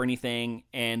jump or anything,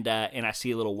 and I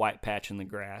see a little white patch in the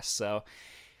grass. So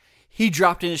he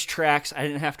dropped in his tracks. I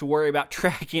didn't have to worry about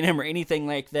tracking him or anything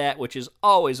like that, which is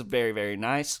always very, very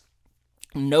nice.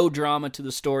 No drama to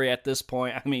the story at this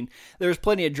point. I mean, there's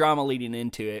plenty of drama leading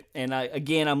into it. And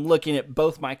I'm looking at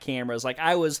both my cameras. Like,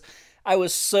 I was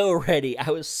so ready. I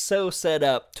was so set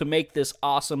up to make this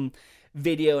awesome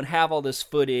video and have all this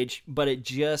footage, but it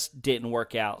just didn't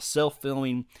work out.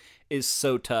 Self-filming is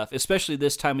so tough, especially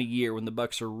this time of year when the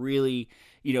bucks are really,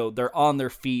 they're on their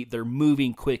feet, they're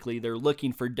moving quickly, they're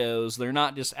looking for does, they're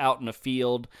not just out in a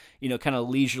field, kind of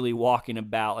leisurely walking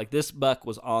about. Like, this buck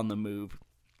was on the move.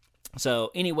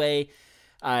 So anyway,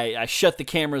 I shut the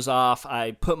cameras off,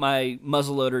 I put my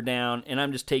muzzleloader down, and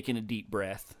I'm just taking a deep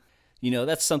breath.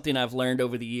 That's something I've learned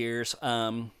over the years.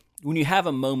 when you have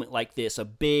a moment like this, a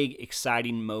big,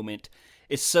 exciting moment,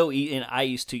 it's so easy. And I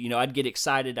used to, I'd get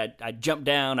excited. I'd jump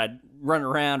down, I'd run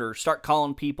around or start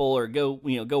calling people or go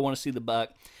want to see the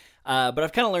buck. But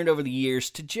I've kind of learned over the years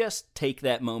to just take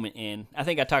that moment in. I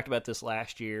think I talked about this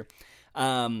last year.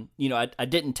 I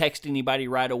didn't text anybody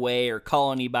right away or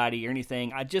call anybody or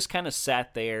anything. I just kind of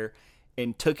sat there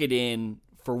and took it in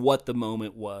for what the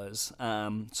moment was.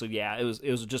 It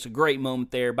was just a great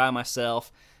moment there by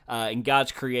myself in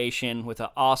God's creation with an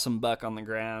awesome buck on the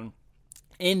ground.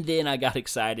 And then I got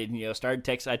excited and, started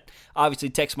text. I obviously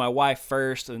text my wife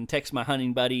first and text my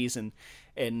hunting buddies and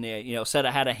said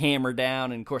I had a hammer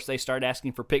down. And of course they started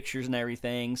asking for pictures and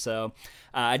everything. So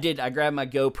I grabbed my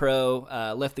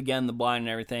GoPro, left the gun in the blind and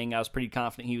everything. I was pretty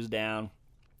confident he was down.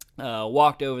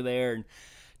 Walked over there and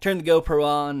turned the GoPro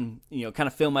on, kind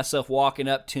of filmed myself walking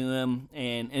up to him.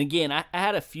 And again, I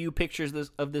had a few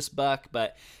pictures of this buck,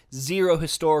 but zero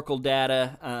historical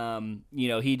data.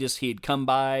 He had come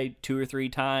by 2 or 3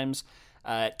 times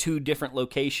at 2 different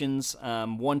locations.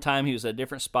 One time he was at a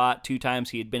different spot. 2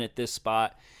 times he had been at this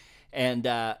spot. And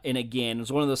again, it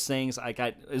was one of those things,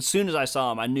 as soon as I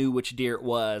saw him, I knew which deer it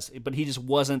was, but he just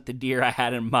wasn't the deer I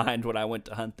had in mind when I went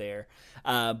to hunt there.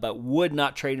 But would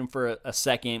not trade him for a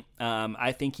second.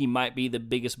 I think he might be the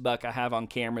biggest buck I have on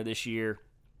camera this year.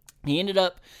 He ended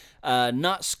up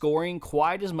not scoring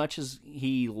quite as much as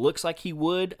he looks like he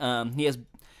would. He has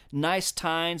nice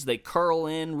tines. They curl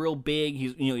in real big.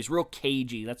 He's real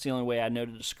cagey. That's the only way I know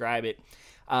to describe it.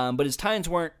 But his tines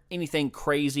weren't anything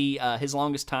crazy. His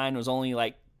longest tine was only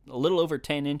like a little over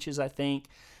 10 inches, I think.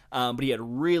 But he had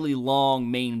really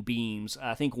long main beams.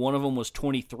 I think one of them was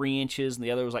 23 inches and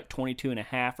the other was like 22 and a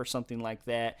half or something like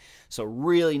that. So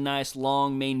really nice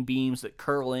long main beams that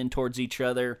curl in towards each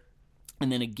other.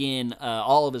 And then again,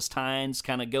 all of his tines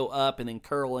kind of go up and then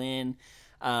curl in.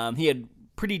 He had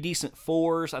pretty decent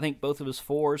fours. I think both of his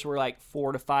fours were like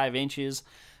 4 to 5 inches.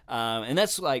 And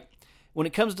that's like, when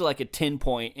it comes to like a 10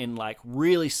 point and like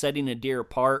really setting a deer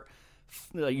apart,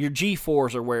 your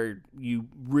G4s are where you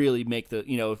really make the,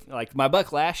 like my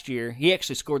buck last year, he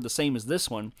actually scored the same as this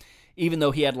one, even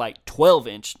though he had like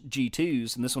 12-inch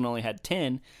G2s and this one only had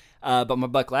 10. But my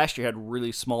buck last year had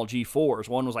really small G4s.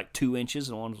 One was like 2 inches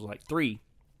and one was like 3.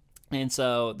 And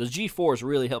so the G4s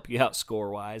really help you out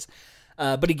score-wise.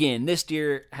 But again, this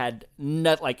deer had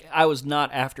I was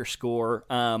not after score.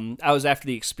 I was after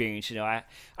the experience. I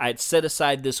had set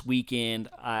aside this weekend.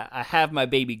 I have my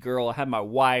baby girl. I have my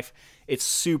wife. It's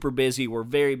super busy. We're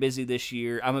very busy this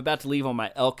year. I'm about to leave on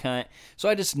my elk hunt. So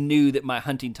I just knew that my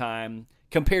hunting time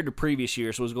compared to previous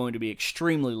years was going to be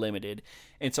extremely limited.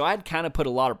 And so I'd kind of put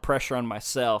a lot of pressure on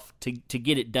myself to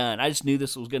get it done. I just knew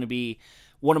this was going to be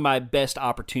one of my best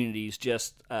opportunities,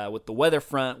 just with the weather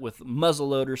front, with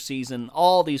muzzleloader season,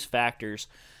 all these factors.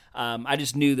 I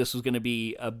just knew this was going to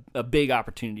be a big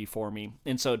opportunity for me.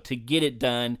 And so to get it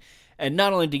done, and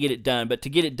not only to get it done, but to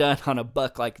get it done on a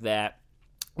buck like that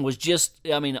was just,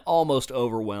 almost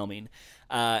overwhelming.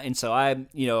 And so I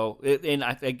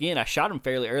shot him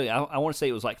fairly early. I want to say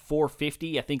it was like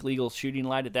 450. I think legal shooting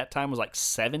light at that time was like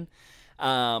 7.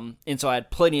 And so I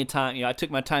had plenty of time. I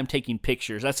took my time taking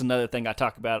pictures. That's another thing I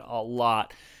talk about a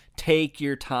lot. Take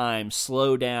your time,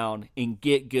 slow down, and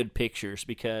get good pictures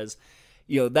because,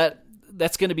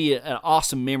 that's going to be an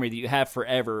awesome memory that you have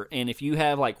forever. And if you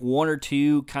have like 1 or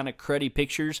 2 kind of cruddy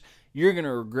pictures, you're going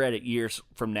to regret it years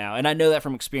from now. And I know that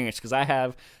from experience because I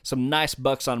have some nice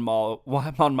bucks on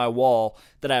my wall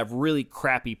that I have really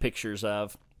crappy pictures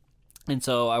of. And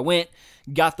so I went,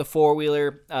 got the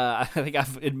 4-wheeler. I think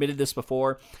I've admitted this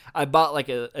before. I bought like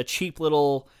a cheap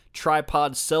little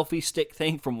tripod selfie stick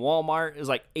thing from Walmart. It was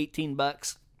like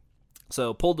 $18.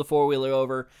 So pulled the 4-wheeler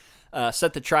over,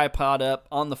 set the tripod up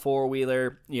on the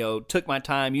 4-wheeler, took my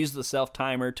time, used the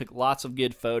self-timer, took lots of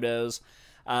good photos.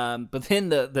 But then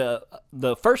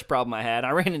the first problem I had,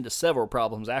 I ran into several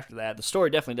problems after that. The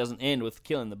story definitely doesn't end with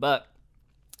killing the buck.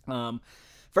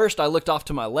 First, I looked off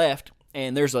to my left,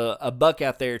 and there's a buck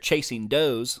out there chasing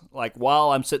does, like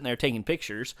while I'm sitting there taking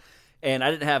pictures. And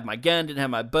I didn't have my gun, didn't have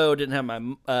my bow, didn't have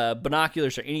my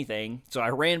binoculars or anything. So I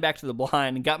ran back to the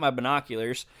blind and got my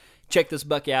binoculars, checked this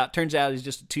buck out. Turns out he's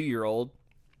just a 2-year-old.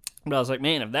 But I was like,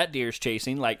 man, if that deer's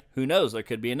chasing, like, who knows? There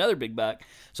could be another big buck.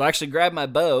 So I actually grabbed my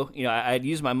bow. I had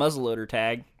used my muzzleloader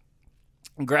tag,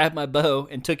 grabbed my bow,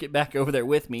 and took it back over there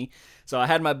with me. So I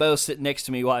had my bow sitting next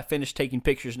to me while I finished taking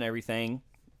pictures and everything.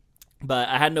 But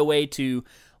I had no way to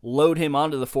load him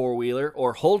onto the 4-wheeler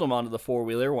or hold him onto the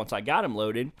 4-wheeler once I got him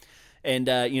loaded. And,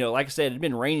 like I said, it had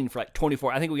been raining for like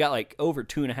 24. I think we got like over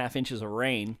 2.5 inches of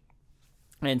rain.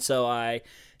 And so I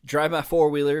drive my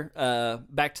 4-wheeler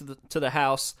back to the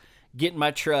house, get in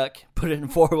my truck, put it in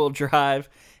 4-wheel drive,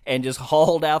 and just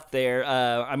hauled out there.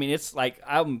 I mean, it's like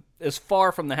I'm as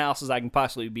far from the house as I can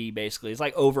possibly be, basically. It's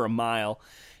like over a mile.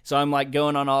 So I'm like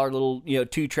going on all our little,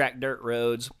 2-track dirt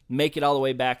roads, make it all the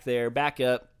way back there, back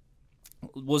up.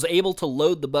 Was able to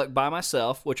load the buck by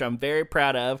myself, which I'm very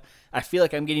proud of. I feel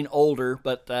like I'm getting older,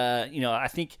 but, I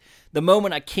think the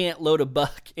moment I can't load a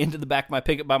buck into the back of my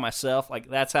pickup by myself, like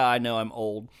that's how I know I'm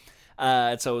old. So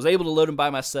I was able to load him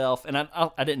by myself, and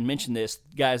I didn't mention this.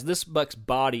 Guys, this buck's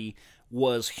body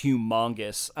was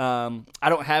humongous. I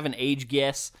don't have an age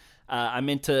guess. I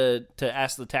meant to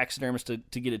ask the taxidermist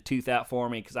to get a tooth out for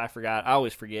me because I forgot. I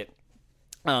always forget.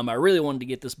 I really wanted to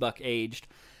get this buck aged.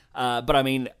 But I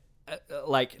mean,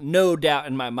 like no doubt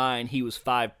in my mind, he was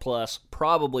 5+,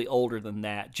 probably older than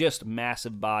that. Just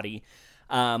massive body.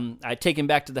 I take him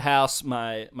back to the house.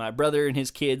 My brother and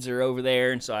his kids are over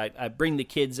there, and so I bring the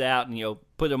kids out and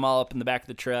put them all up in the back of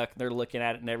the truck. They're looking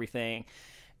at it and everything.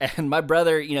 And my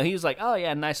brother, he was like, "Oh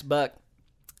yeah, nice buck."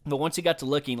 But once he got to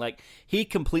looking, like he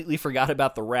completely forgot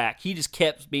about the rack. He just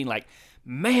kept being like,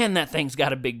 "Man, that thing's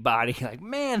got a big body." Like,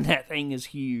 "Man, that thing is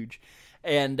huge."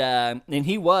 And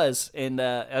he was, and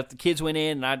the kids went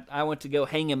in, and I went to go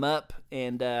hang him up,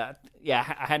 and I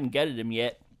hadn't gutted him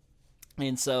yet,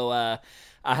 and so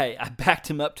I backed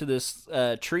him up to this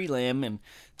tree limb and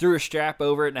threw a strap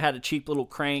over it, and I had a cheap little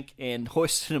crank and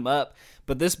hoisted him up.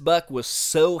 But this buck was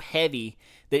so heavy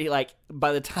that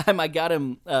by the time I got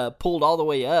him pulled all the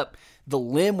way up, the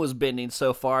limb was bending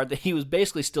so far that he was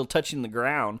basically still touching the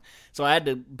ground. So I had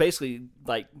to basically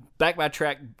back my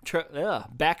truck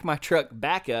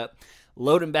back up,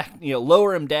 load him back,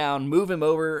 lower him down, move him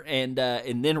over, and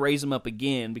then raise him up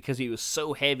again because he was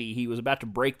so heavy. He was about to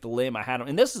break the limb I had him.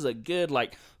 And this is a good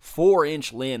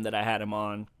 4-inch limb that I had him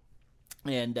on.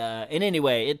 And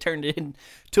anyway, it turned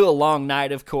into a long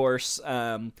night, of course.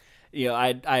 I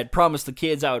had promised the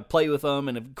kids I would play with them,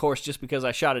 and of course, just because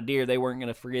I shot a deer, they weren't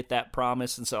going to forget that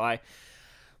promise, and so I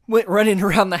went running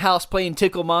around the house playing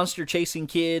Tickle Monster, chasing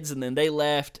kids, and then they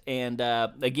left, and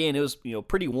again, it was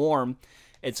pretty warm,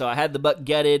 and so I had the buck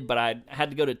gutted, but I had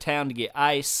to go to town to get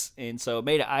ice, and so I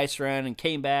made an ice run and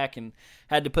came back and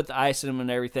had to put the ice in him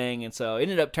and everything, and so it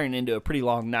ended up turning into a pretty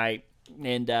long night,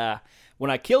 and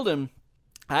when I killed him,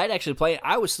 I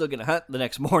was still going to hunt the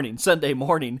next morning, Sunday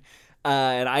morning.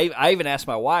 And I even asked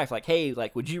my wife, hey,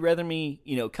 would you rather me,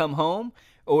 come home,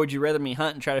 or would you rather me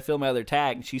hunt and try to fill my other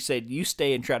tag? And she said, you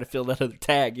stay and try to fill that other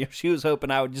tag. She was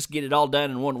hoping I would just get it all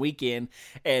done in one weekend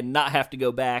and not have to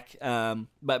go back.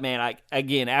 But man,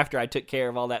 after I took care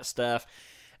of all that stuff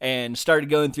and started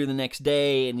going through the next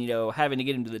day and, having to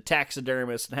get into the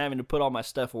taxidermist and having to put all my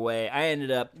stuff away, I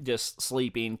ended up just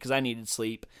sleeping because I needed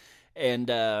sleep. And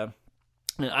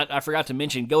I forgot to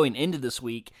mention going into this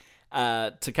week,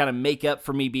 to kind of make up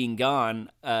for me being gone,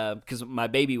 because my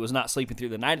baby was not sleeping through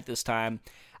the night at this time,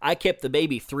 I kept the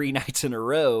baby 3 nights in a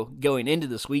row going into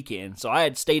this weekend. So I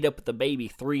had stayed up with the baby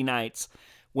 3 nights,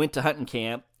 went to hunting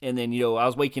camp, and then, I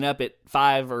was waking up at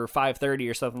 5 or 5:30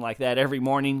 or something like that every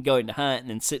morning, going to hunt and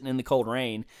then sitting in the cold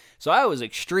rain. So I was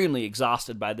extremely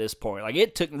exhausted by this point.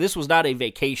 This was not a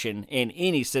vacation in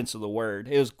any sense of the word.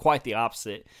 It was quite the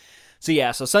opposite.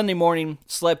 So Sunday morning,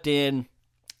 slept in,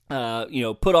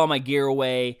 put all my gear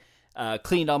away,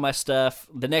 cleaned all my stuff.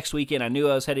 The next weekend, I knew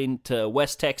I was heading to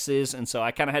West Texas, and so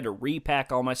I kind of had to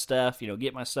repack all my stuff,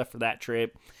 get my stuff for that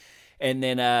trip. And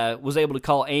then was able to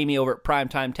call Amy over at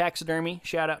Primetime Taxidermy.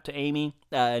 Shout out to Amy.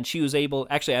 And she was able,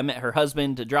 actually, I met her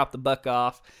husband to drop the buck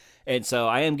off. And so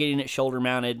I am getting it shoulder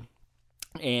mounted.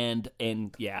 And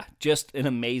yeah, just an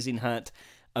amazing hunt.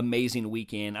 Amazing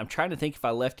weekend. I'm trying to think if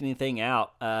I left anything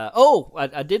out.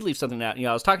 I did leave something out.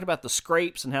 I was talking about the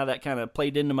scrapes and how that kind of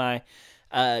played into my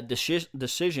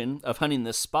decision of hunting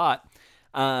this spot.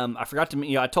 I forgot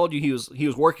to, I told you he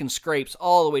was working scrapes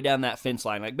all the way down that fence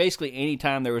line. Basically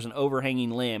anytime there was an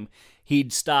overhanging limb,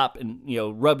 he'd stop and,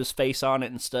 rub his face on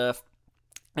it and stuff.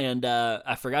 And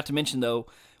I forgot to mention, though,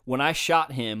 when I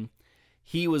shot him,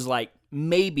 he was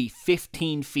maybe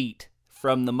 15 feet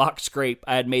from the mock scrape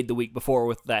I had made the week before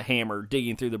with that hammer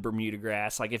digging through the Bermuda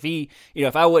grass.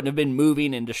 If I wouldn't have been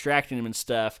moving and distracting him and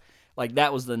stuff,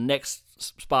 that was the next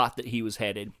spot that he was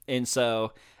headed. And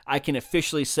so I can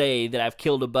officially say that I've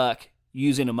killed a buck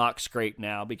using a mock scrape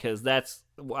now, because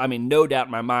no doubt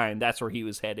in my mind, that's where he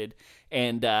was headed.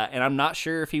 And I'm not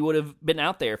sure if he would have been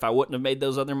out there if I wouldn't have made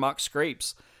those other mock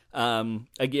scrapes.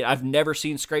 Again, I've never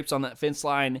seen scrapes on that fence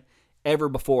line ever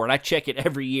before, and I check it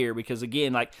every year because,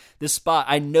 again, this spot,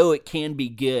 I know it can be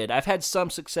good. I've had some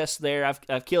success there.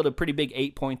 I've killed a pretty big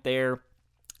 8-point there,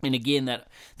 and again, that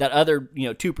other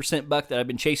 2% buck that I've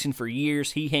been chasing for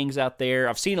years, he hangs out there.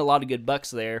 I've seen a lot of good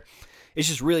bucks there, it's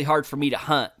just really hard for me to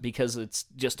hunt because it's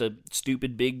just a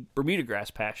stupid big Bermuda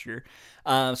grass pasture.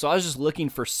 So I was just looking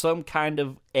for some kind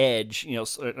of edge,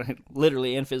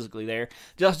 literally and physically there.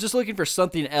 Just looking for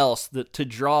something else to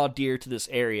draw deer to this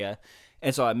area.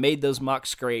 And so I made those mock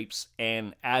scrapes,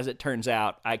 and as it turns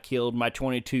out, I killed my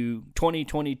 2022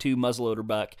 muzzleloader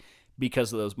buck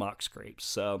because of those mock scrapes.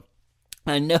 So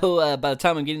I know by the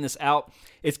time I'm getting this out,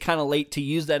 it's kind of late to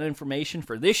use that information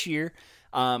for this year.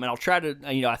 And I'll try to,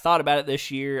 I thought about it this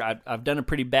year. I've done a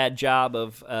pretty bad job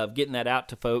of getting that out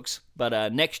to folks.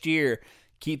 But next year,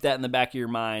 keep that in the back of your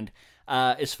mind.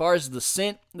 As far as the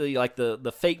scent,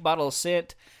 the fake bottle of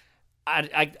scent,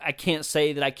 I can't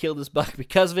say that I killed this buck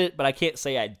because of it, but I can't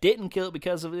say I didn't kill it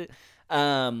because of it.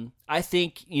 I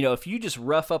think, if you just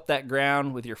rough up that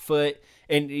ground with your foot,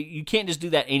 and you can't just do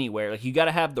that anywhere. Like, you got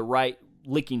to have the right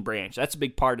licking branch. That's a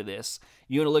big part of this.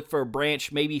 You want to look for a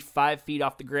branch maybe 5 feet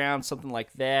off the ground, something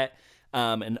like that.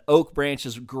 An oak branch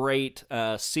is great.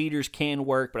 Cedars can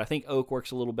work, but I think oak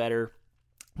works a little better.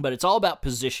 But it's all about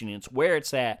positioning. It's where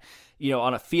it's at.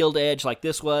 On a field edge like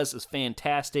this is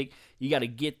fantastic. You got to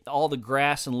get all the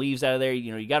grass and leaves out of there.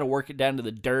 You got to work it down to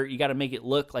the dirt. You got to make it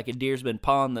look like a deer's been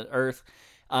pawing the earth.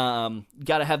 You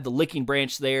got to have the licking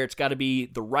branch there. It's got to be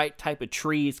the right type of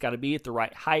tree. It's got to be at the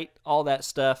right height, all that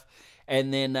stuff.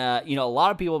 And then, a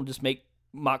lot of people just make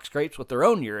mock scrapes with their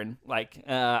own urine. Like,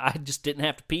 I just didn't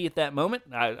have to pee at that moment.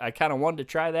 I kind of wanted to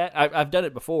try that. I've done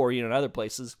it before, in other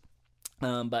places.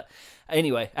 But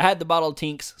anyway, I had the bottle of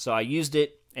Tinks, so I used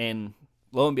it, and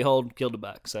lo and behold, killed a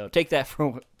buck. So take that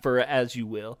for as you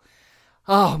will.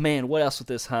 Oh, man, what else with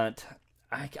this hunt?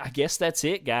 I guess that's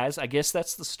it, guys. I guess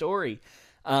that's the story.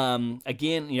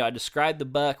 Again, I described the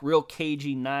buck, real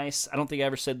cagey, nice. I don't think I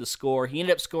ever said the score. He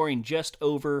ended up scoring just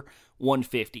over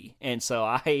 150, and so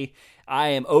I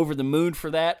am over the moon for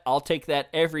that. I'll take that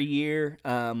every year.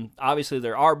 Obviously,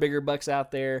 there are bigger bucks out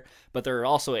there, but there are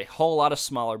also a whole lot of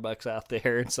smaller bucks out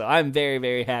there, and so I'm very,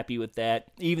 very happy with that,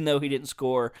 even though he didn't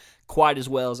score quite as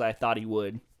well as I thought he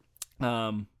would.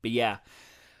 But yeah,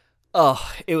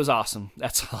 it was awesome.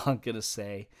 That's all I'm gonna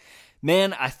say.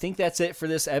 Man, I think that's it for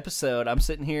this episode. I'm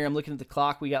sitting here, I'm looking at the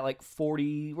clock. We got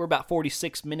we're about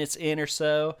 46 minutes in or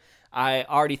so. I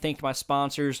already thanked my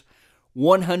sponsors.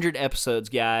 100 episodes,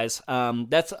 guys.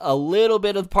 That's a little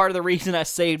bit of part of the reason I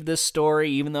saved this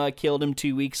story, even though I killed him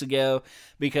 2 weeks ago,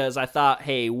 because I thought,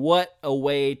 hey, what a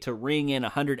way to ring in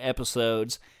 100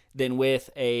 episodes than with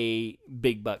a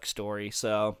big buck story.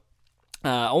 So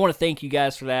I want to thank you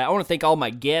guys for that. I want to thank all my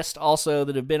guests also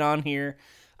that have been on here.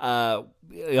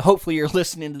 Hopefully you're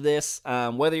listening to this,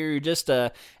 whether you're just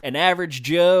an average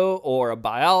Joe or a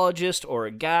biologist or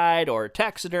a guide or a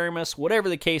taxidermist, whatever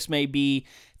the case may be.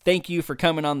 Thank you for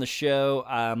coming on the show.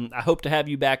 I hope to have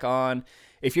you back on.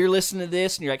 If you're listening to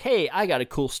this and you're like, hey, I got a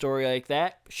cool story like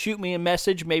that, shoot me a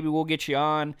message. Maybe we'll get you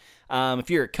on. If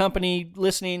you're a company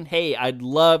listening, hey, I'd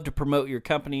love to promote your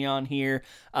company on here,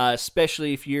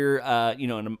 especially if you're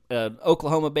an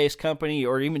Oklahoma-based company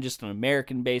or even just an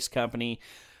American-based company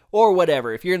or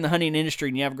whatever. If you're in the hunting industry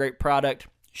and you have a great product,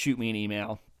 shoot me an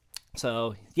email.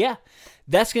 So, yeah,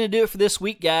 that's going to do it for this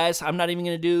week, guys. I'm not even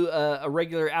going to do a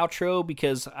regular outro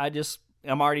because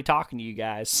I'm already talking to you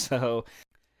guys. So,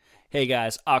 hey,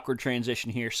 guys, awkward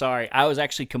transition here. Sorry, I was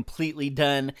actually completely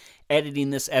done editing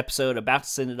this episode, about to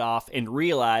send it off, and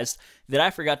realized that I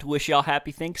forgot to wish y'all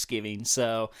happy Thanksgiving.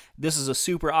 So this is a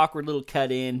super awkward little cut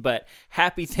in, but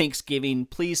happy Thanksgiving.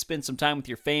 Please spend some time with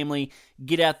your family.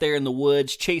 Get out there in the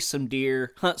woods, chase some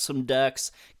deer, hunt some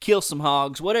ducks, kill some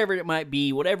hogs, whatever it might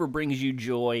be, whatever brings you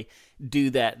joy. Do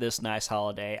that this nice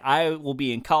holiday. I will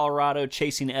be in Colorado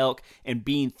chasing elk and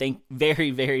being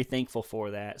very, very thankful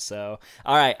for that. So,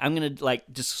 all right, I'm going to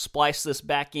just splice this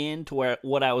back in to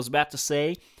what I was about to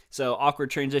say. So,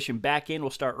 awkward transition back in. We'll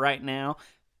start right now.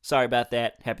 Sorry about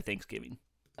that. Happy Thanksgiving.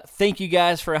 Thank you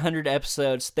guys for 100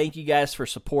 episodes. Thank you guys for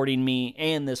supporting me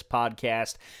and this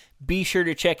podcast. Be sure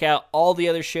to check out all the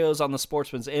other shows on the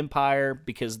Sportsman's Empire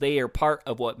because they are part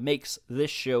of what makes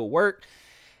this show work.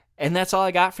 And that's all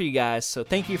I got for you guys. So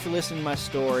thank you for listening to my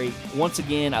story. Once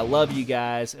again, I love you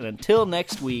guys. And until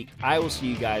next week, I will see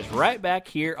you guys right back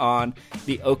here on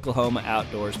the Oklahoma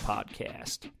Outdoors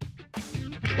Podcast.